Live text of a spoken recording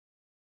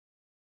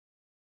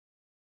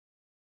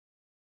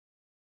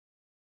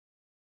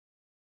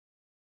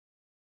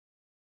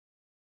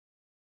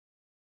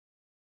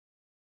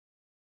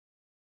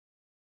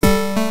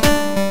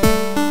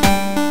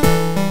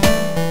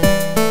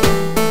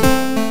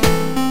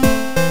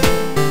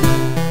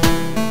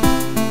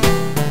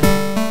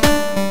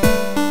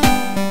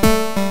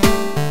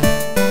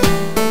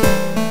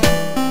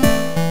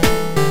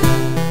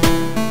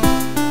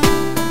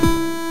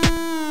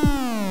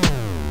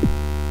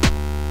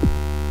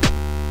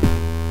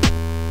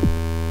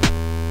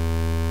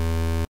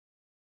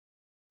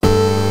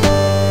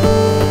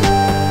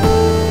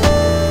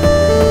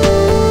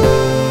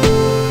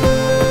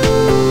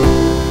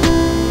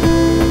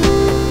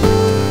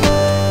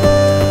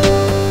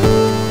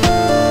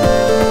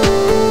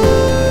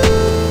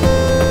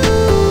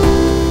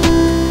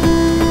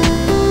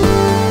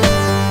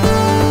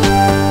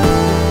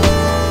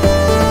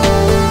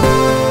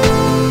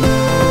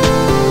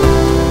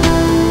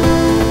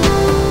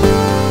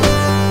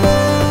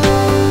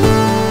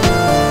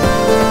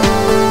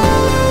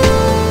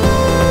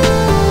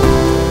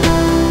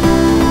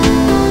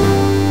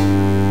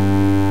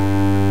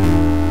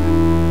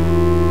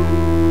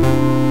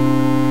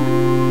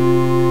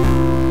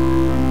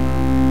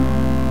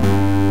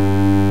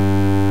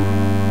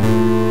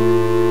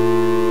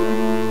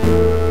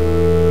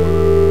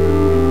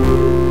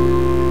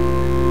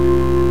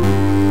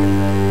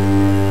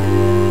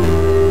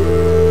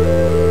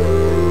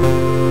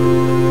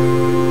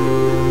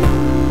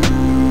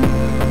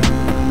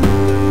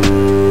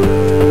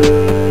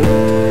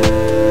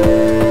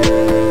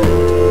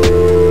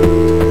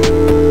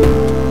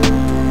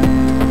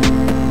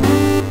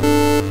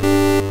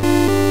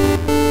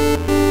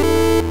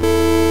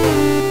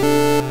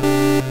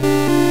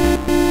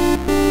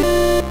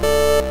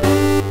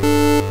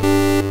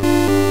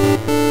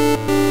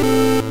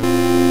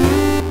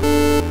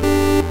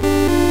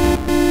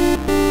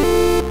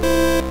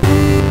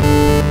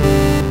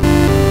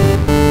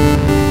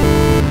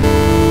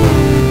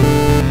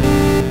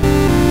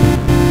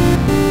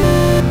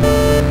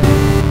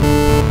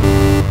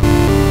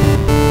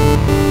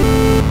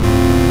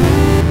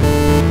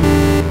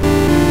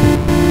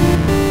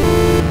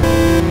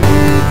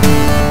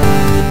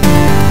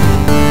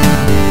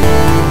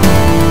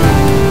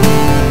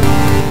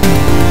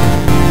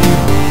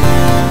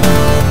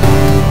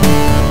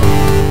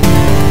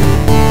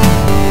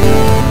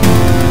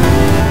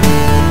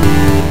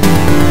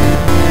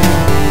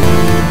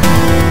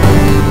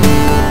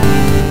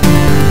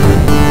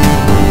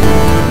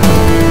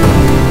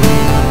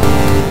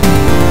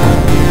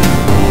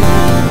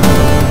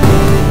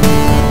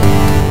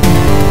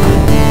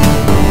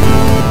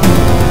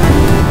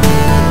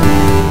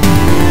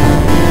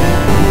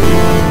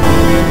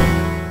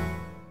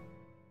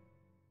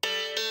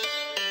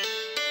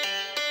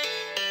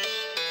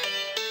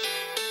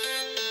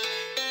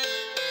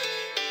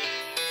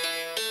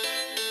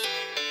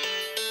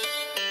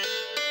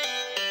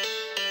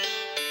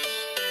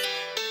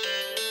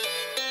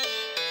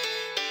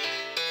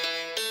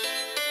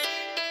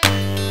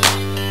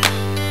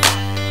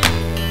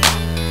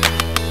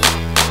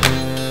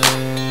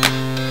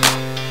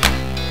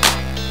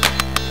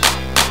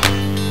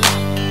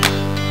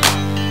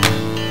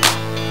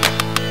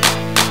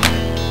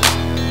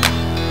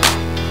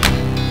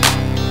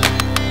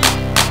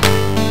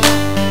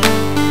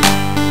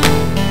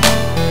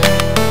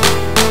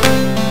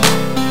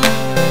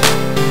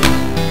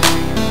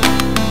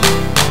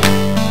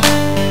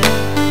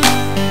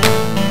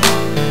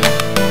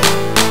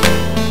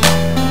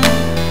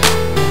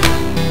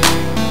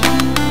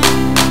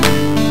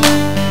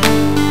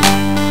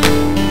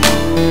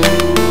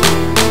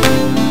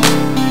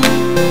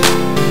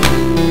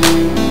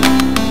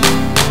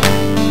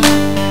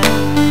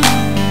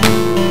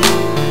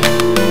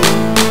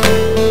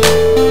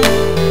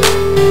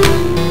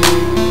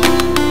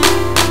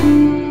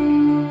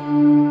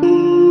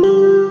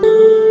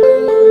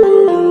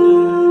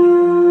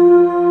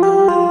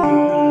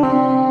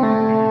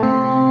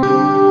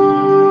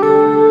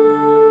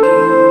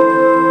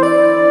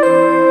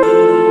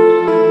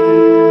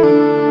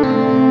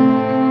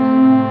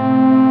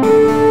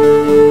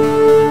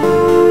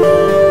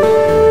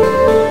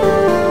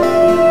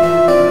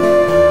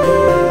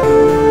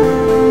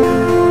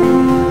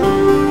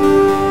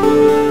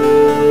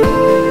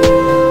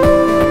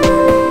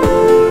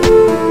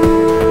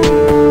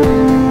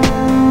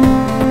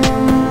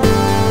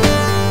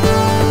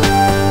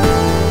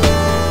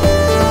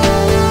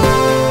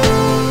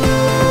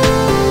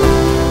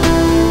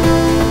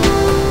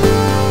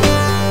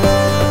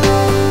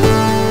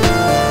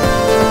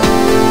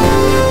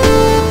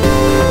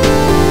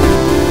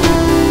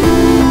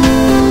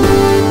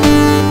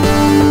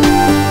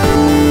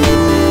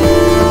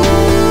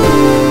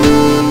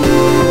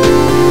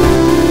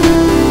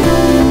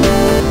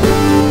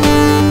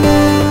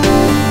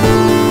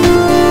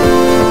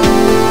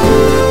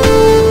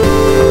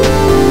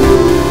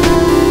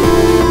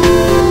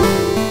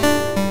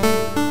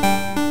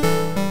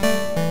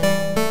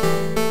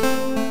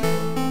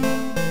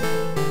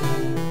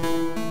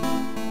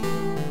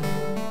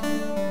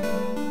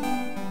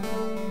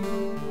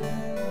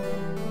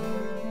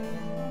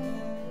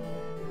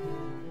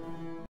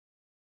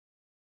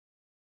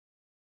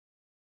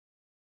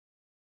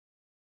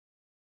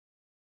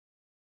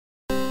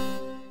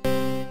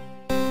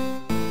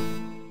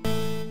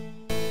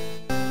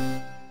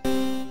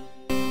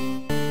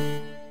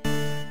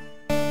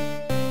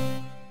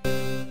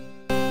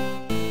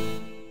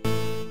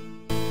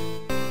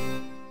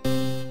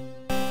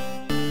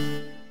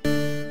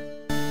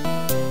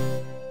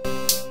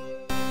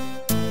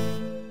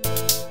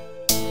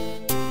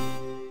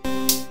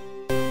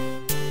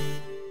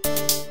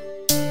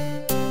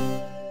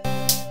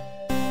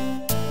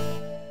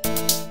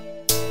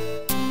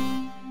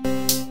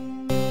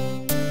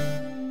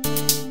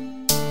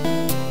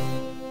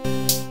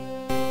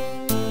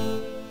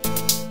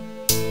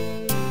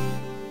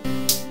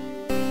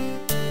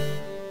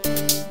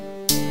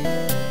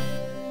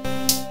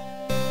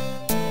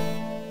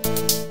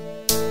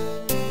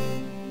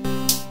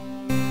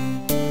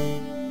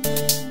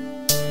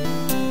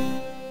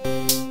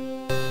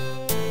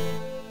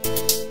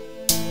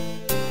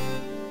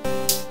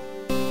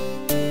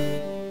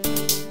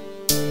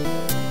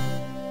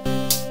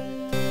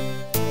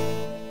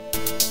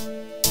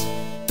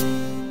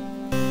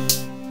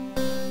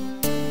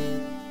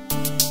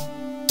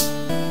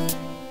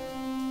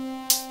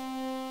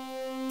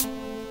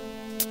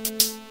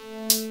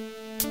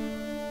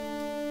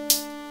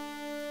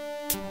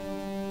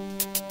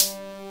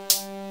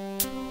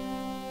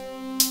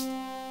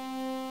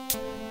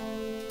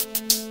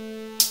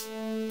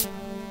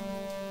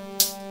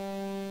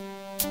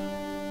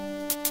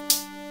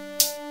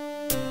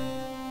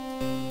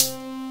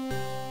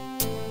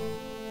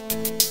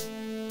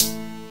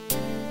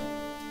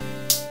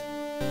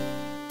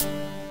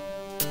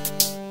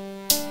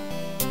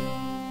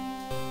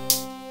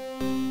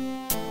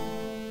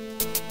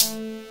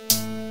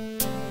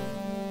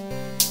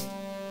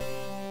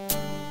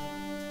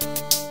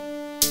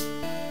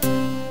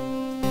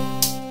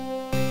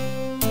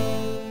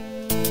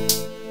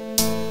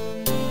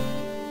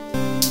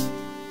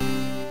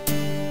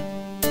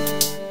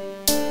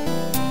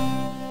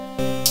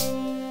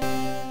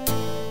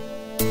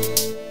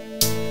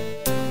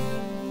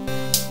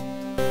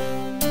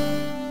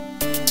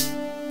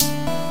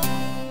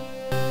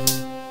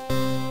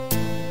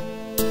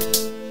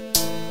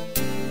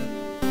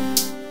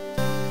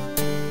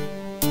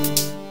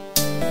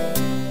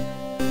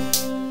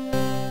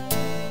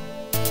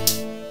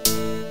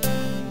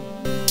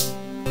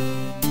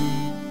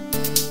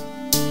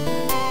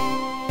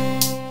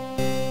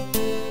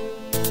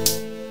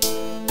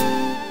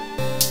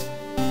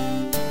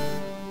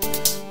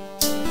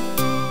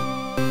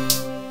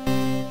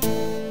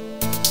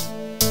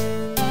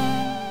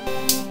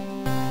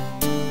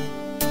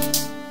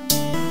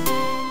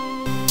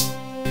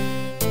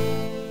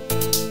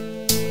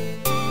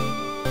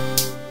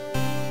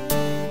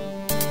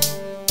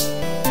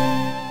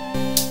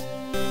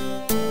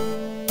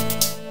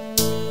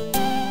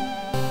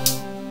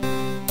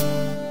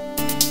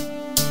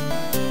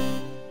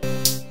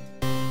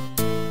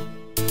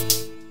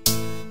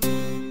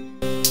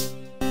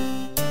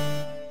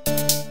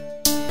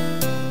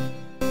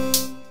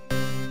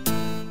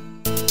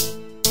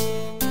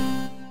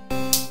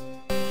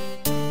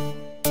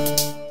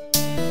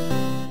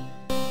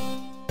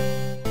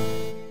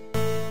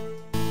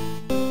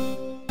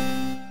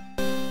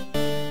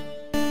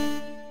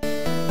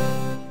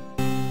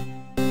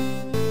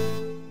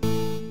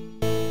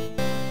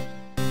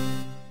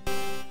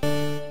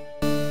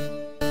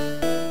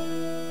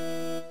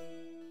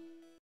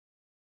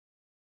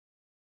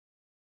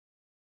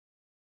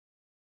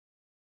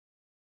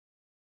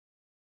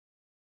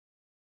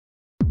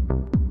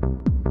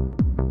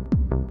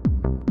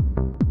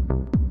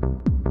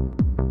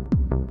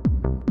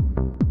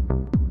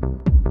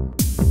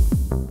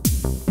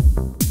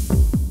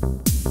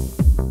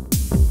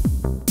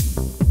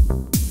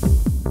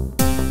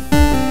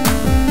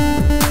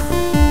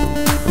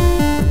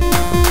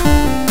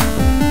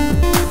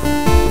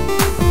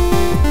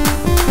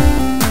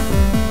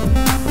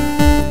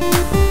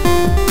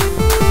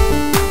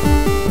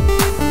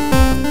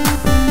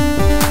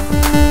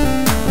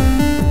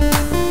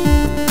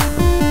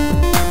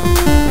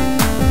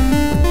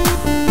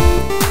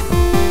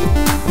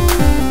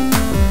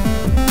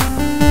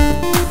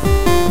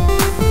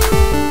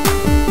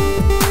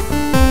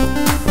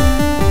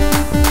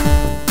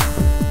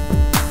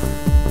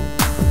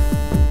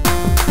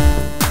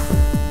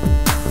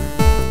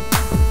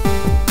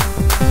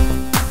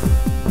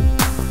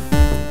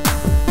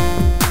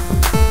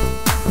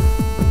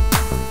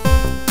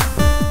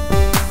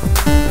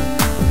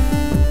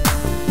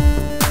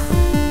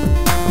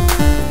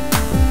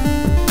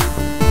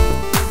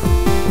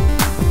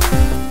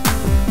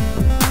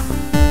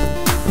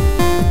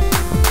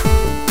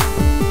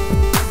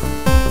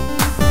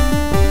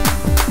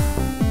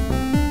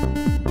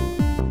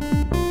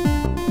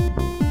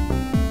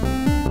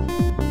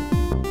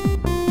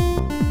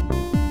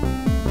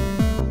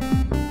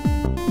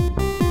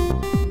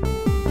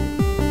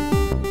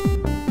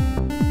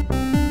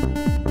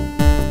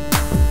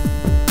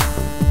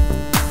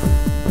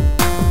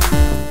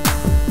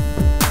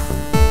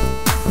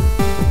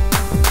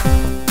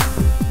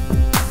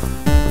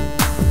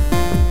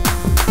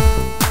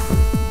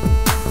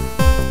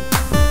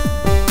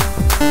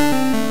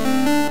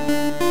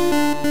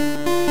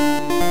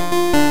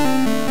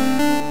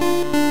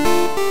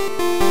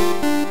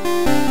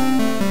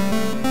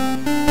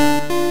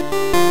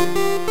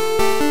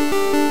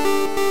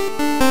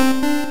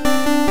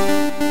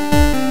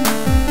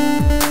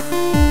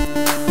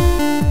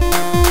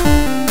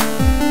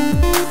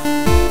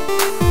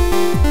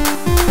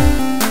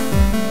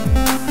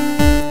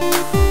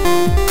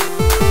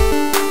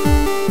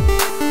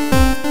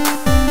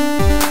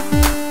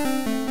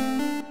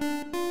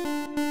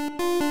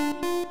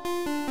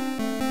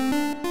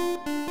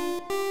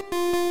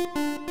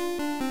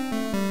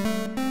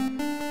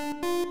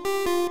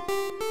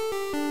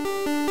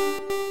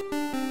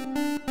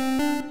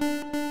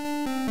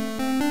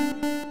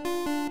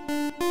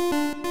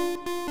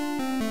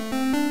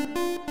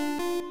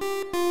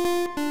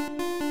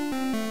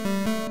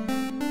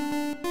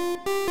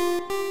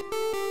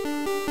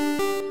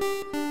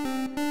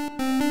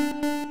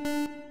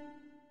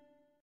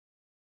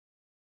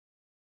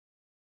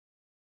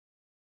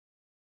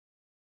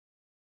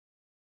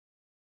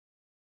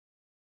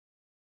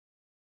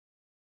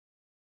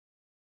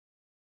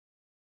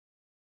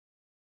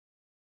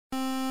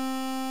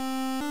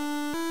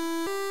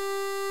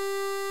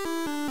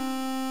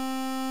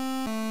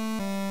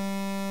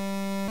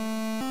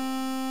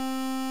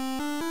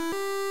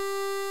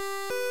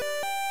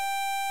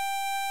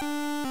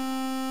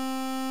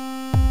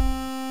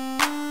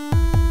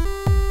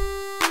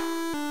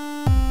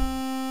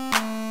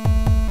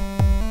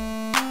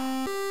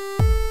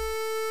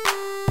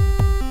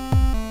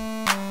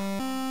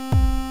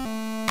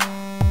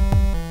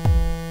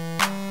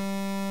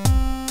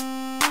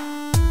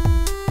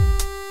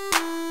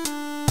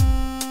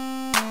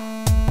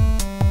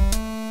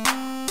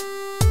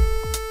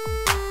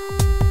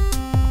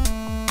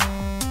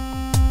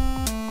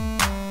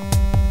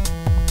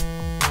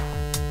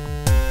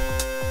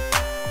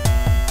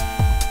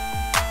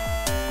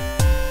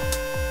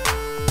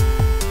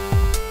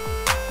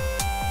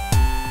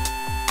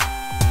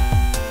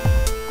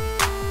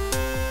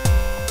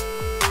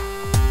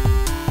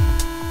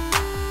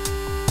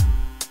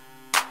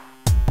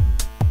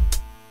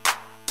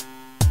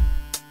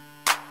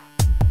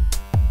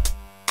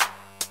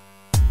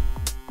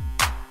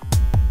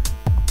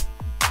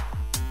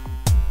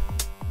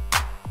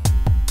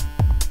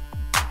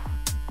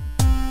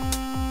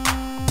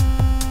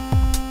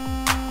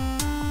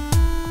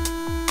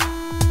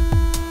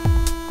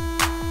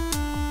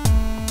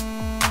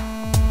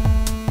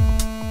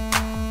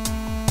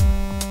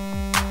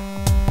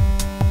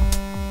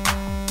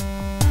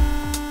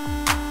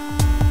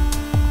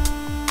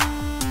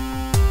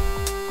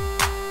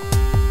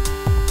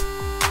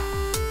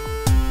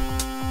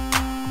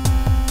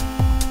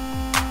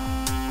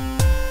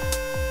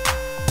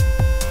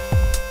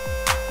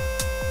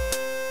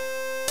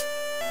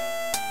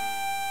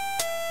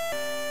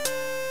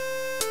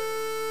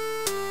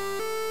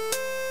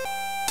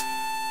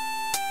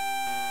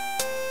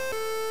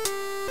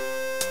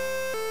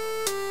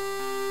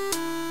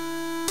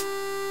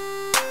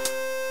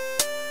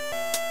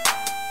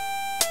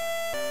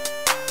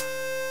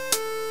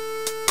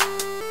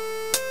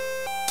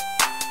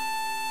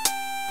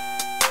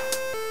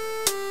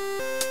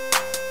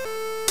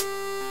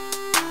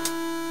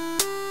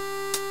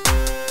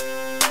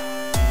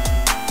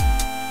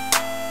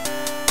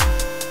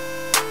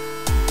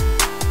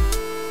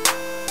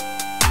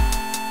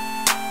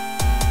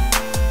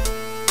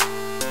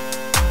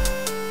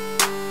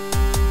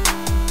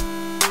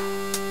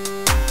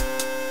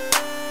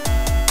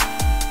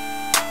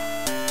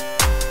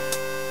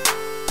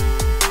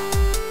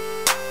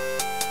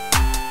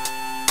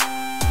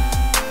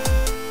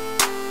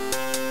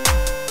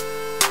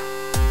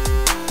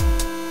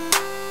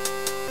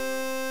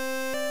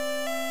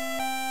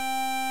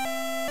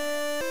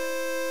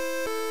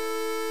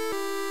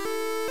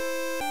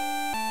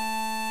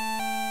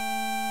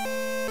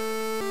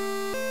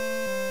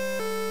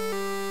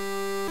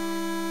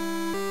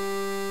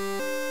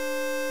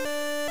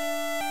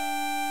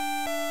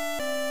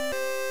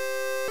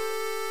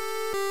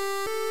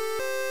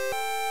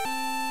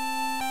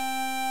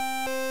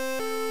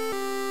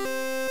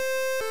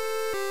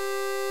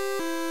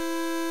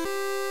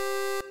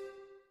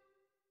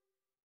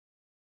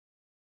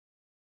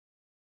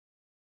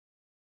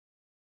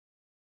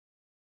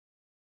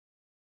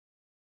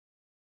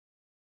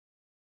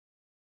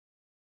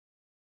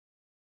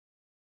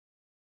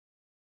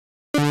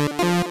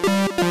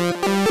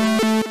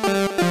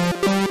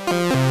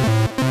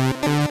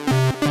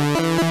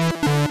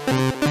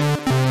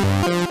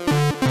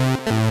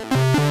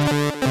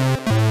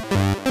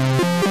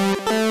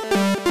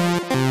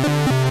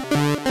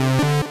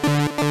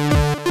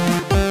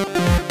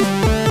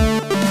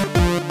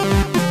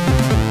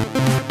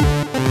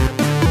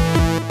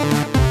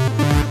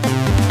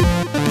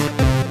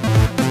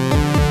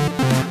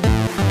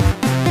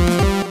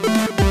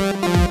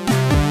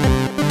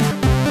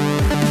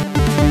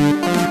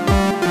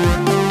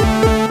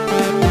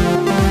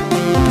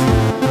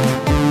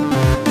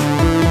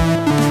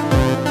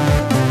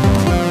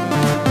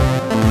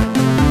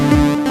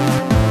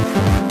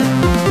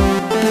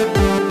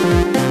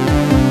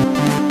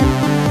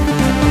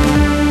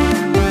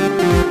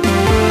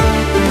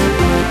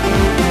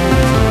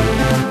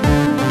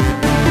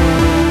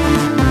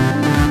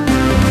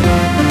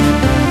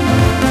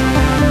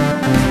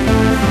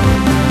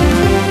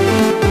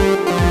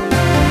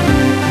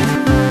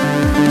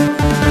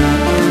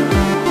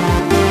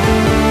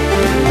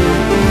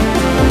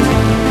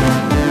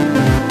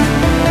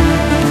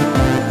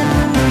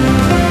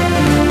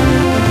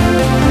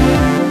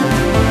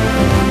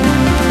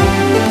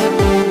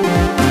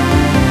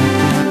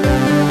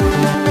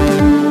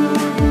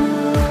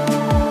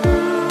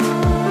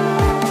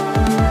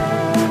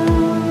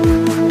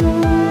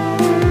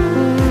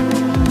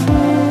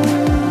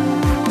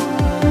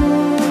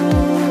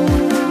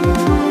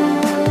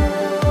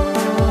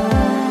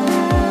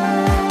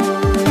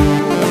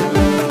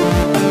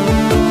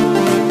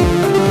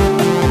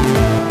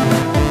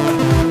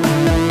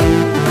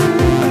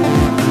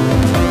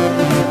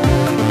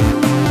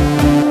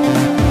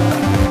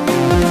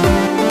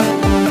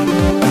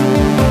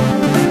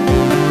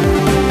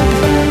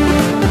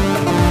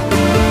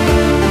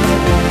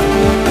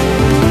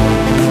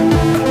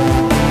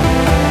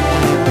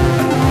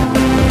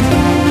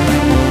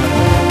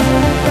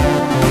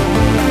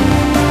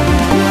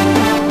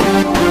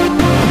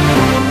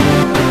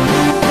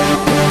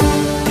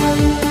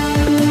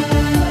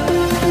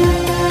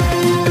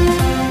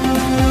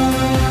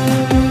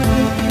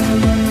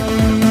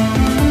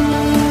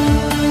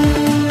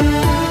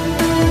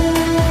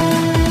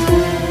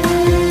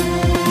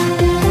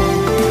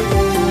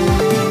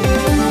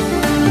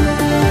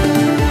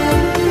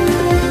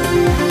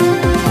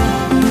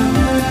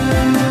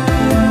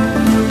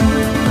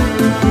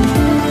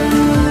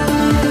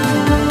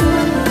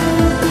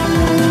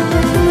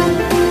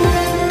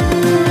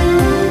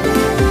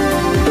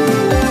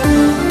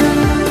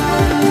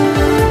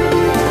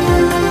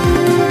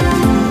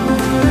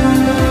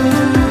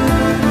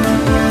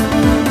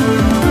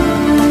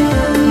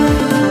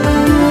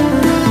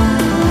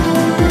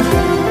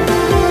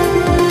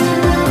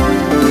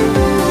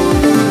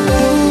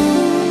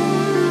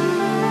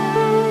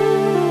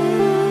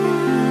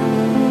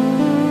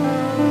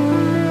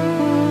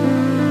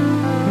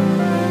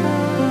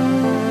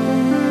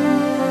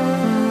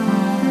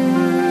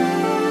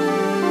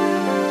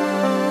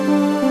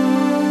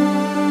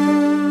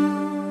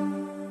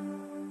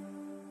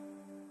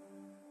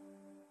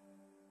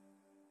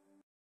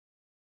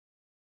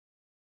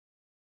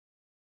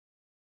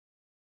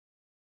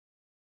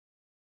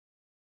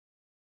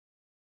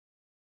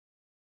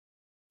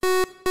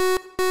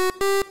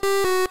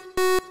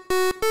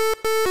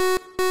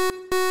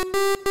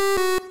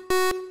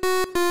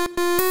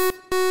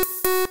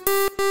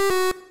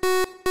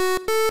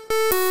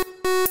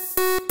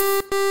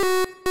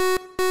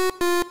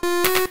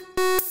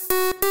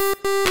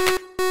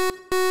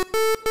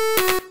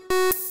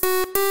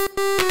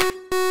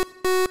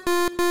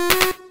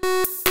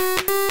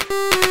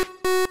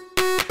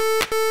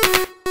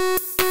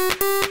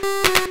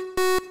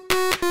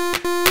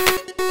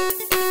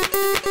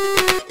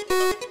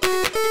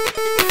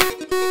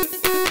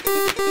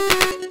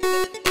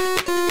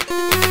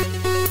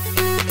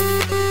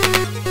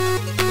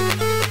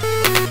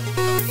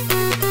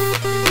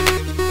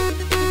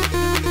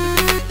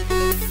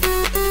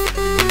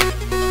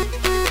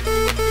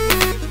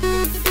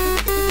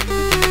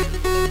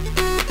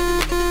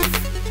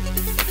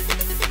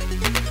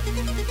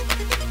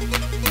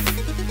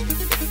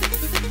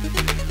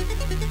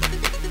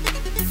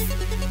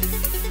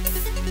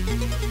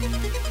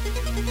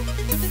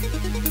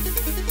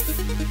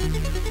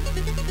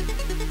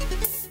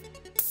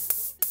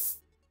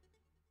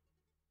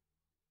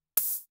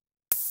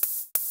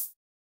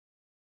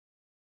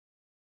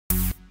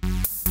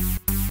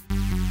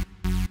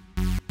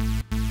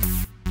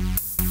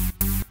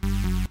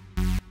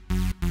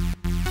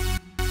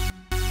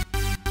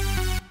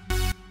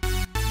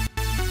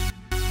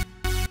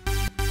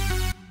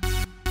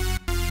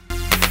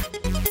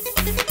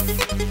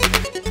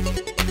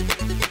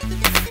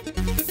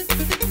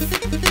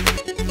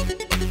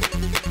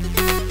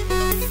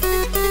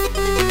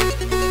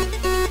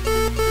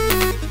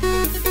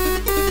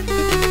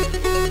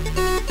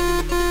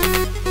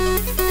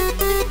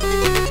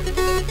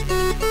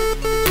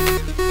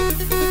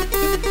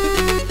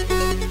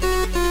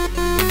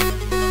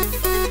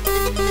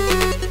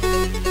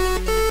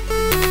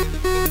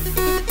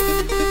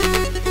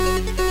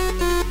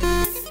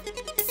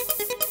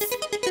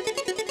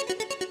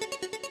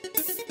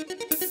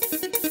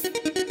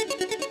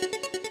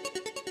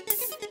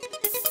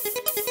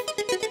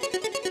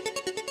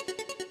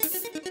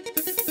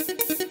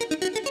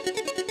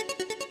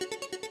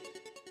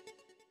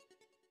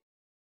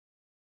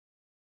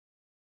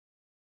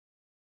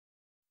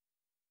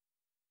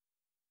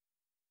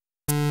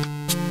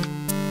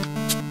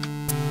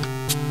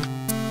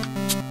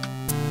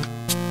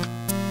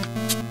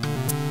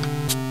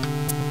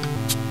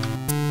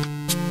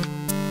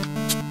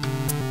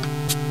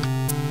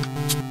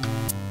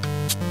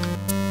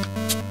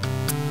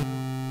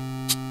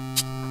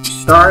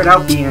start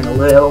out being a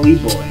little wee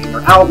boy, and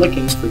you're out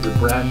looking for your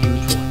brand new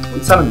toy.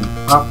 When suddenly,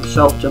 off the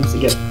shelf jumps a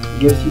gift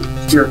and gives you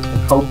spirit and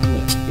hope and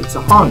lift. It's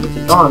a hong, it's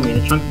a dong,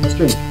 and a chunk in a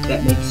string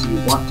that makes you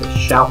want to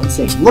shout and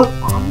sing. Look,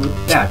 Mom, look,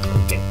 Dad,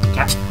 look at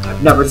cat.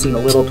 I've never seen a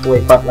little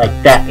toy quite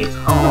like that. It's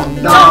hong,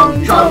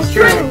 dong, chunk,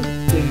 string.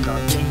 Ding,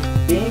 dong,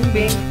 ding, ding,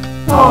 ding.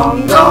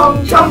 Hong,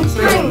 dong, chunk,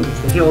 string.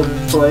 It's the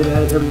children's toy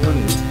that everyone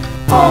needs.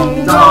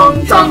 Hong,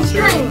 dong, chunk,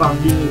 string. Bong,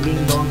 ding,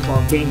 ding, dong,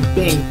 bong, bing,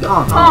 bing,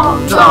 dong.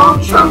 Hong,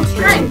 dong, chunk,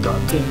 string.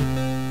 Dong, ding.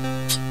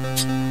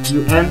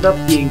 You end up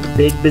being a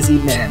big, busy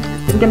man.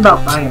 You're thinking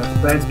about buying a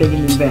brand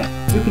spanking new van.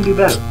 You can do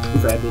better, your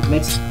friend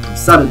admits, and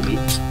suddenly,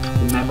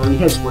 the memory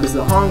hits. What is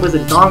the hong? Was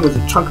it dong? Was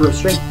it chunk or a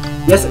string?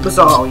 Yes, it was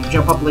all. You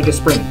jump up like a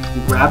spring.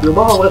 You grab your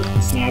wallet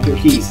and snag your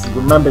keys. You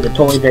remember the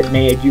toy that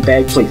made you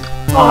beg, please.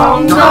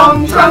 Hong,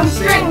 dong, chunk,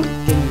 string.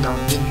 Ding, dong,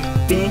 ding,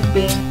 bing,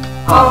 bing.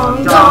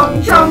 Hong,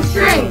 dong, chunk,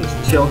 string. It's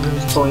the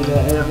children's toy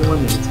that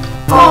everyone needs.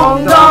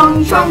 Hong,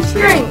 dong, chunk,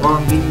 string.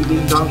 Bong, ding,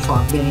 ding, dong,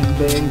 swang, bing,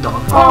 bing,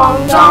 dong.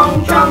 Hong,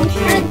 dong, chunk,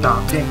 string.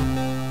 Dong, ding.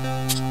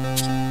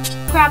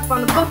 Crap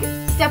on a bucket,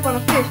 step on a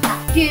fish,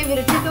 give it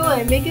a tickle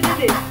and make it a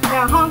dish.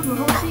 Now honk my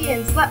horsey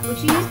and slap my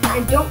cheese,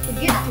 and don't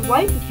forget to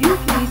wipe if you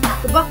please.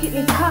 The bucket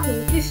needs popping,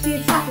 the fish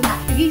needs slapping,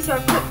 the geese are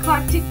click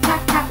clock tick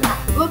tock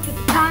tapping. Look at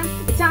the time,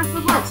 it's time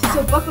for lunch,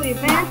 so buckle your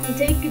pants and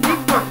take a big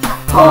crunch.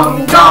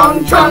 Hong,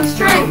 dong, chunk,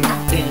 string.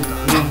 Ding,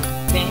 dong, ding,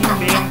 bing,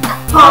 bing.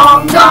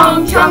 Hong,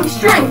 dong, chunk,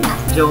 string.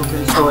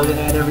 Children's toy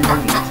that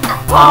everyone needs.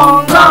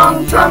 Hong,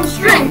 dong, chunk,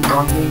 string.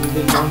 Dong, ding,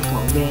 ding, dong,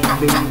 swang, bing,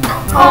 bing,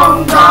 dong.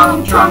 Hong,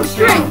 dong, chunk,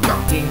 string.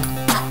 Dong, ding.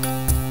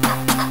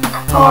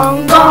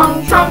 Hong,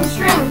 dong, chunk,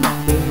 string.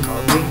 Ding,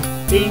 dong, ding,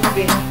 ding,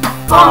 ding.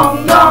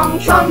 Hong, dong,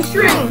 chunk,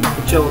 string.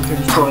 The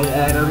children's toy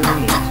that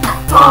everyone needs.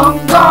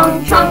 Hong,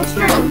 dong, chunk,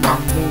 string.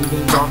 Dong, ding,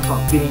 ding, dong,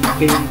 swang, bing,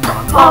 bing,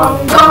 dong.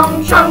 Hong,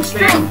 dong, chunk,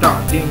 string.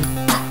 Dong, ding.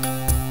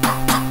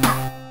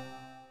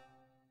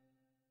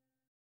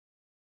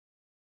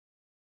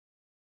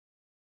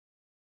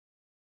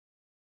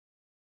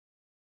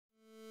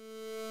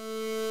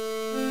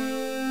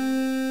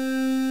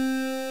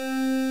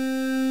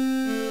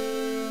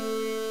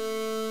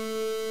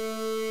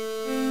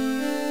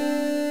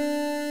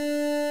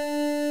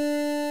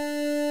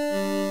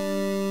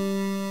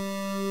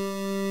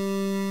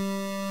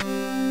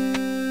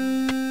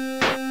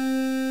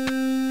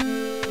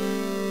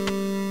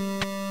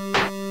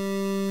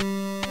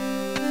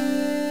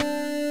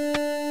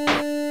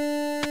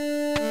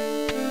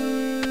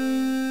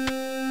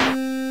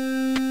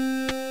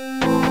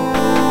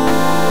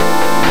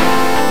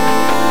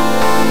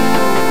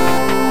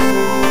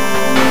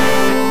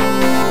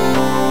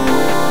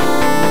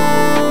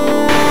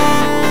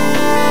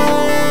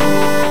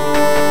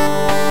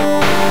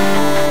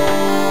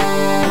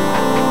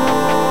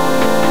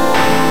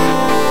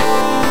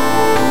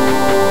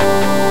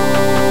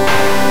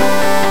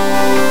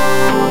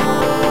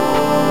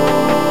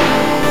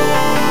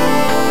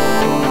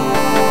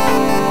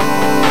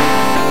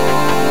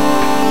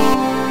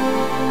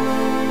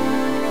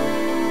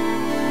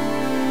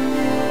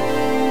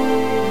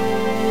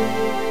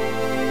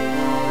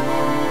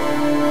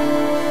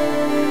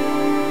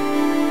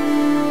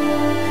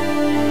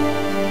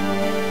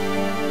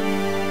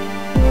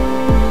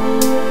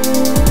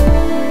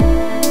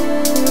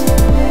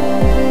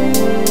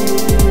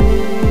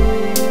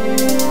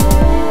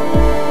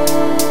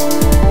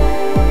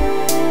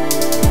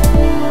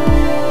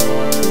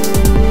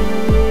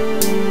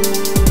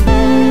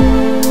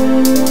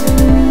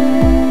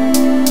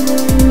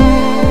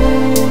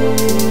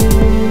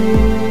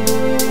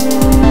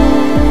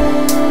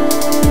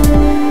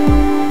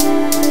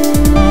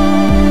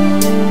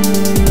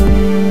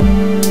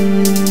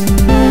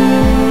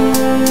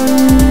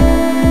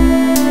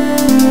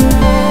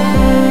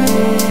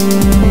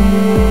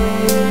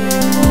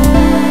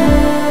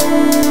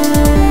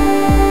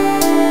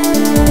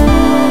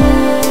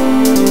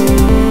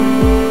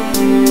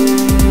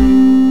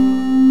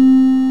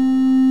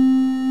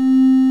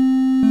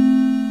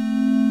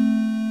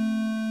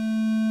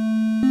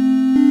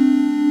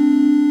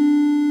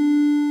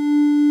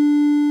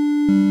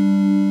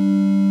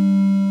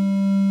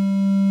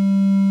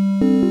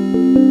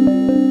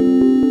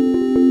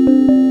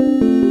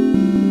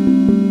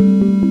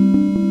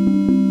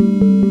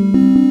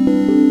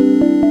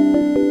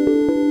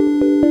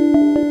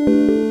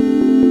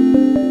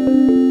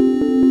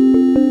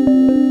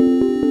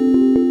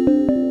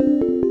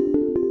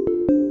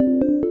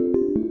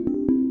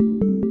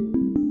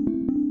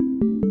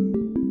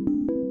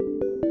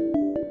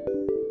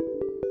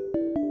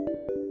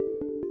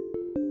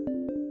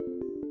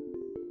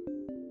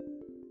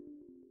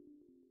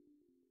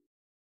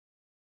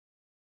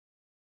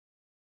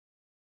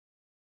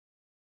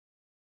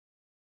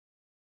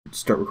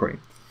 Start recording.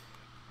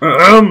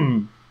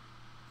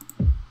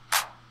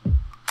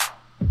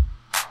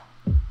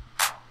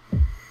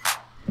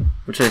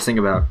 What should I sing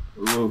about?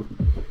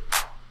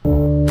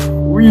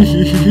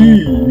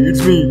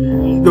 It's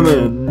me, the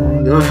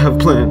man. I have a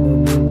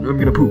plan. I'm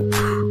gonna poop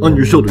on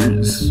your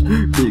shoulders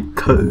because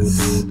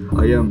because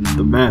I am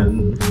the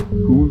man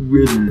who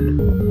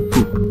will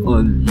poop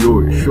on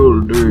your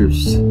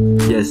shoulders.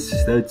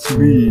 Yes, that's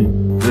me.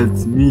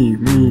 That's me,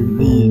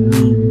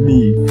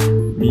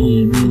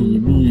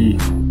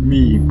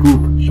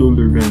 poop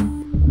shoulder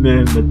man.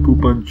 Man that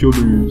poop on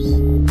shoulders.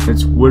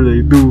 That's what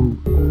I do,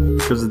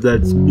 cause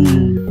that's me.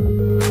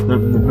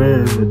 I'm the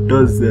man that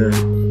does that.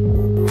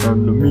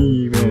 I'm the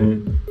me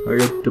man. I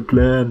got the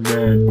plan,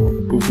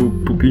 man.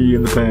 Poopy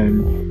in the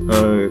pan.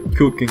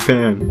 Cooking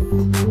pan.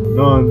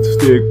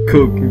 Non-stick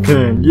cooking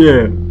pan,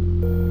 yeah.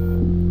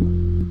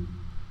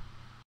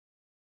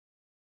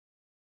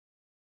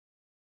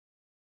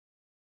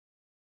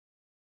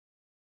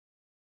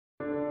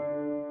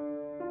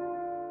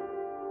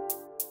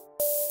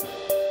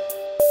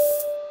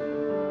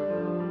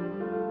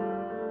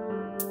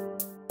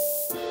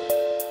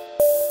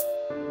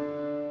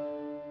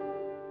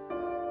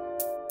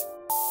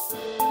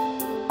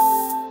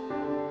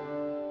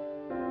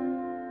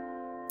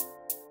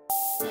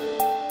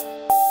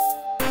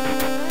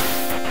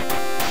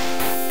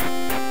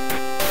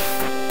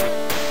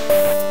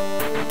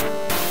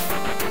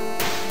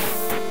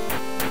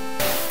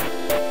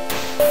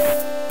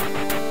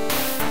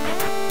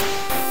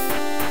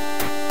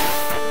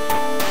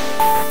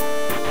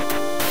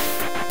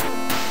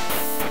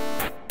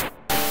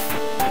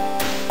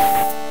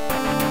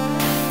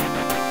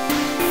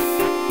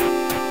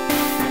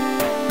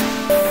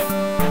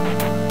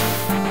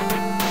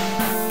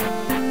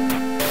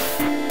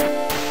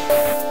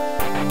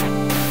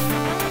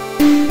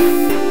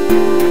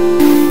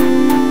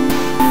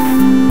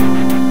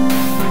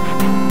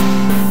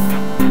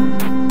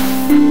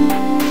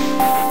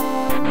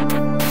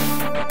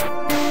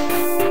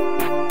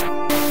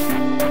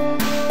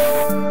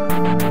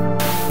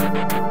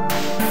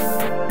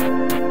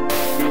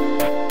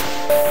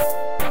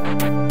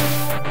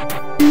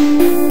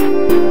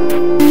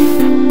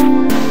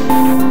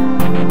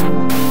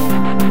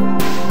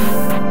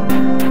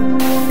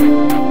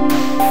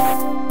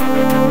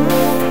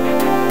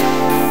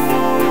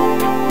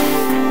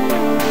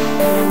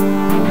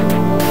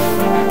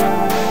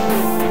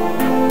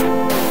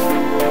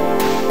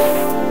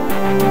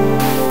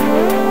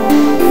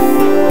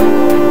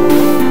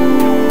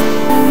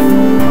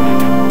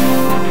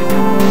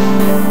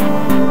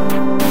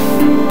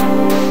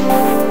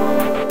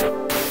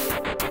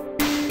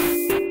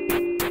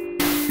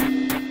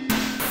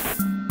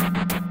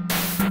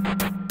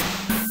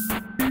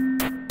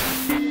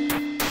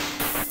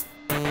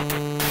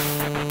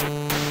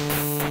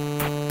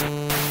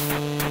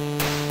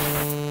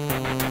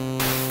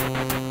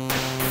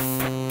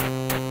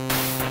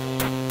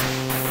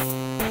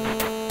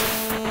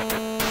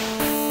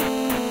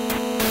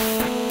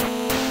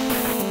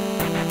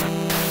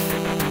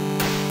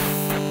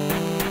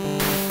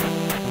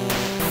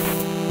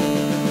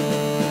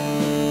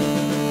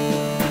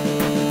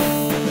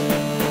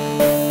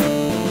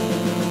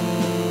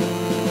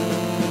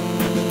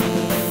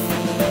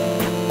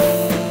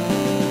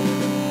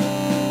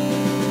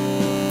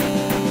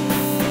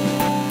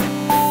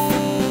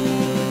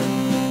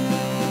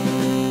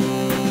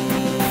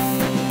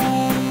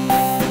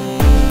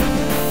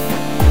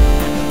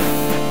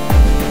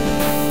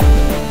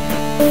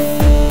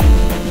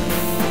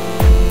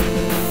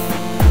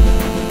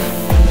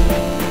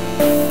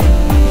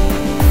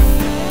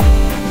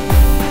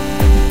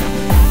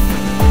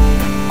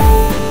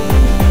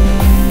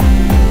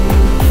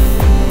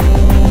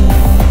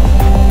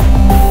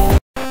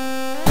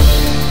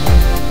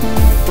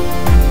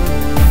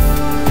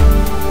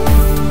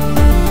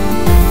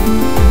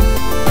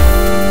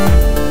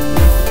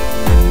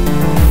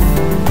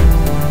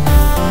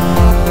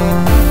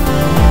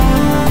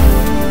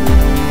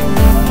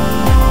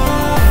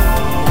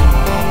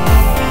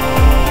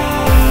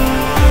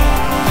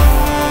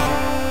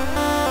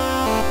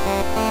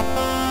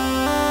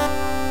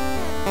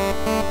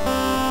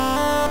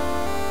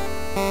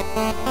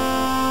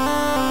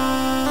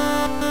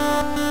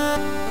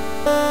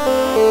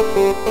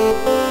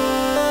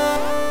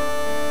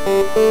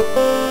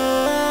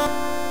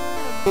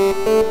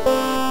 Thank you.